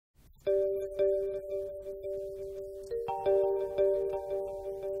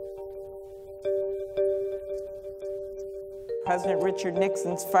President Richard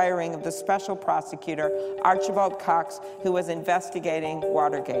Nixon's firing of the special prosecutor, Archibald Cox, who was investigating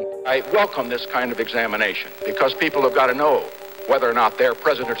Watergate. I welcome this kind of examination because people have got to know whether or not their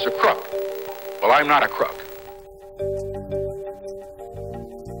president's a crook. Well, I'm not a crook.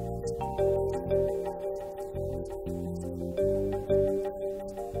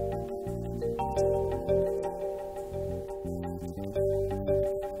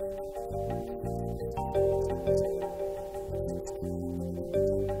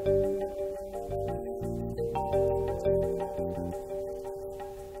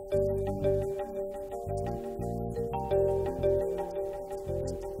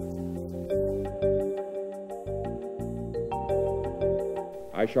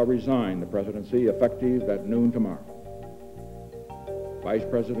 I shall resign the presidency effective at noon tomorrow. Vice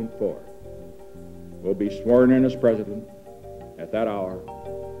President Ford will be sworn in as president at that hour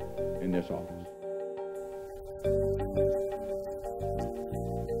in this office.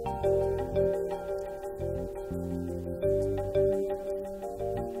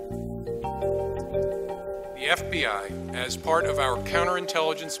 The FBI, as part of our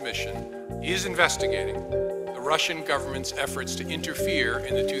counterintelligence mission, is investigating the Russian government's efforts to interfere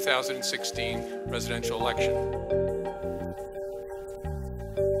in the 2016 presidential election.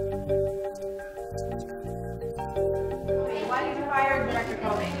 Why did you fire Director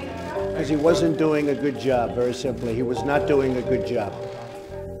Comey? Because he wasn't doing a good job, very simply. He was not doing a good job.